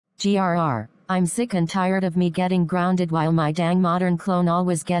GRR. I'm sick and tired of me getting grounded while my dang modern clone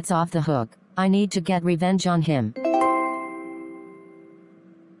always gets off the hook. I need to get revenge on him.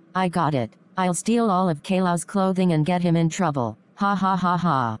 I got it. I'll steal all of Caillou's clothing and get him in trouble. Ha ha ha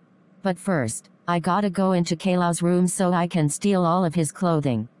ha. But first, I gotta go into Caillou's room so I can steal all of his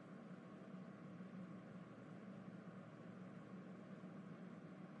clothing.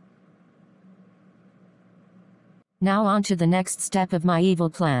 Now on to the next step of my evil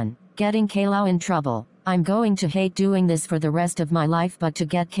plan, getting Caillou in trouble. I'm going to hate doing this for the rest of my life, but to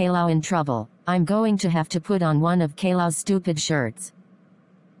get Caillou in trouble, I'm going to have to put on one of Caillou's stupid shirts.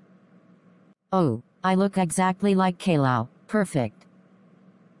 Oh, I look exactly like Caillou. Perfect.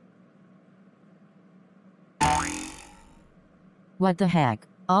 What the heck?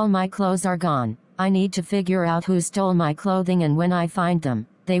 All my clothes are gone. I need to figure out who stole my clothing, and when I find them,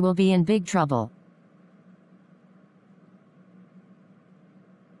 they will be in big trouble.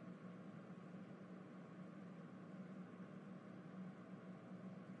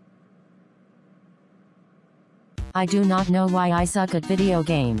 I do not know why I suck at video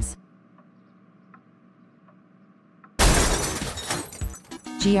games.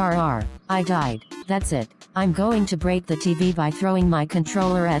 GRR. I died. That's it. I'm going to break the TV by throwing my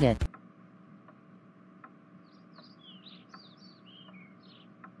controller at it.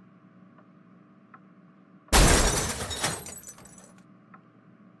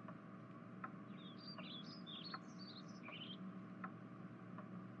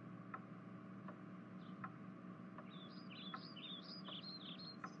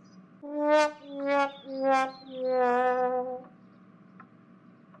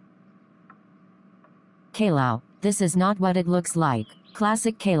 Caillou, this is not what it looks like.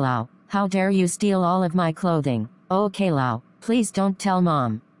 Classic Caillou, how dare you steal all of my clothing? Oh Caillou, please don't tell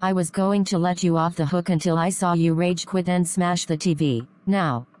Mom. I was going to let you off the hook until I saw you rage quit and smash the TV.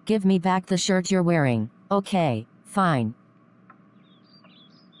 Now, give me back the shirt you're wearing. Okay, fine.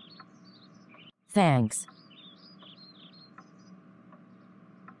 Thanks.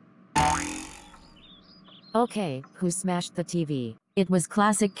 Okay, who smashed the TV? It was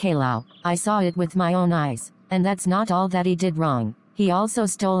classic Caillou. I saw it with my own eyes. And that's not all that he did wrong. He also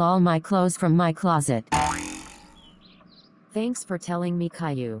stole all my clothes from my closet. Thanks for telling me,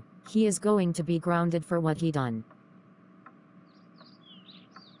 Caillou. He is going to be grounded for what he done.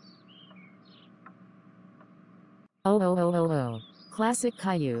 Oh. Classic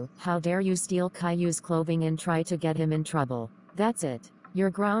Caillou, how dare you steal Caillou's clothing and try to get him in trouble. That's it. You're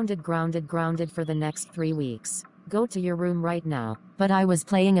grounded for the next 3 weeks. Go to your room right now. But I was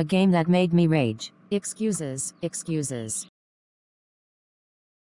playing a game that made me rage. Excuses.